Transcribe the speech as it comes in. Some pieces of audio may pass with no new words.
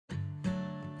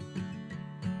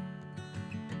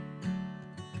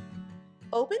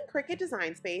Open Cricut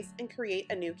Design Space and create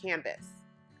a new canvas.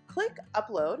 Click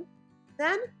Upload,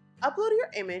 then upload your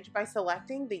image by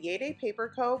selecting the YayDay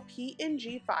Paper Co.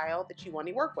 PNG file that you want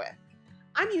to work with.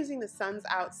 I'm using the Suns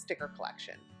Out sticker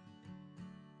collection.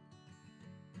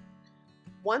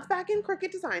 Once back in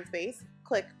Cricut Design Space,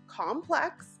 click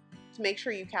Complex to make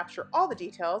sure you capture all the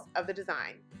details of the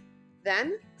design.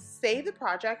 Then save the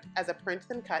project as a print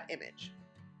then cut image.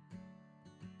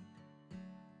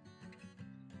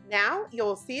 Now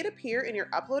you'll see it appear in your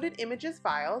uploaded images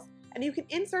files, and you can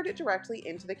insert it directly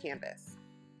into the canvas.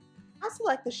 Now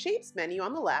select the Shapes menu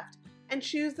on the left and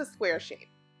choose the square shape.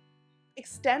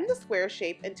 Extend the square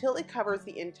shape until it covers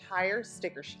the entire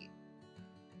sticker sheet.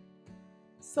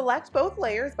 Select both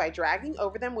layers by dragging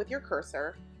over them with your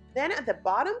cursor, then at the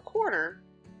bottom corner,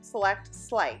 select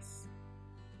Slice.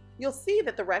 You'll see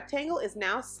that the rectangle is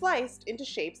now sliced into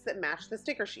shapes that match the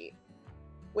sticker sheet.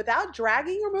 Without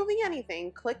dragging or moving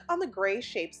anything, click on the gray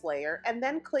shapes layer and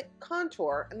then click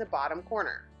Contour in the bottom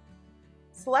corner.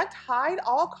 Select Hide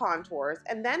All Contours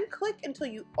and then click until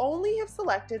you only have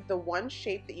selected the one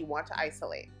shape that you want to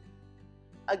isolate.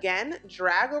 Again,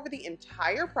 drag over the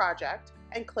entire project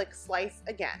and click Slice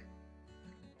again.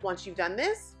 Once you've done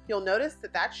this, you'll notice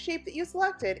that that shape that you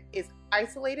selected is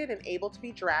isolated and able to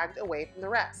be dragged away from the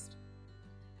rest.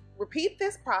 Repeat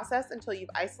this process until you've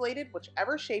isolated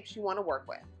whichever shapes you want to work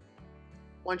with.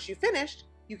 Once you've finished,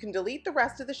 you can delete the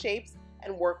rest of the shapes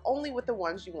and work only with the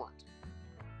ones you want.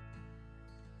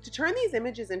 To turn these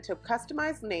images into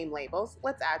customized name labels,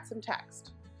 let's add some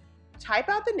text. Type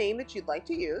out the name that you'd like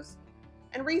to use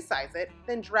and resize it,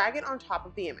 then drag it on top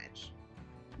of the image.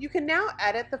 You can now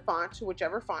edit the font to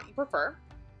whichever font you prefer.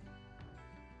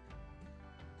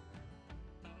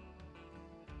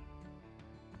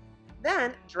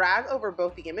 Then drag over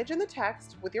both the image and the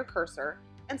text with your cursor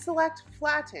and select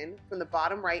Flatten from the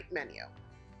bottom right menu.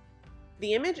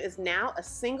 The image is now a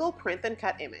single print then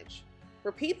cut image.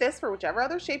 Repeat this for whichever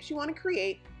other shapes you want to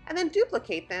create, and then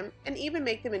duplicate them and even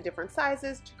make them in different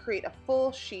sizes to create a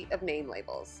full sheet of name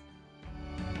labels.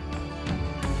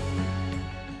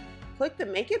 Click the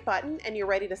Make It button and you're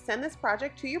ready to send this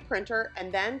project to your printer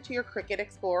and then to your Cricut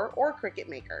Explorer or Cricut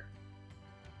Maker.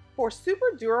 For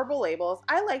super durable labels,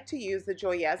 I like to use the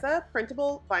YayDay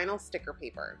printable vinyl sticker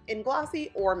paper in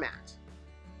glossy or matte.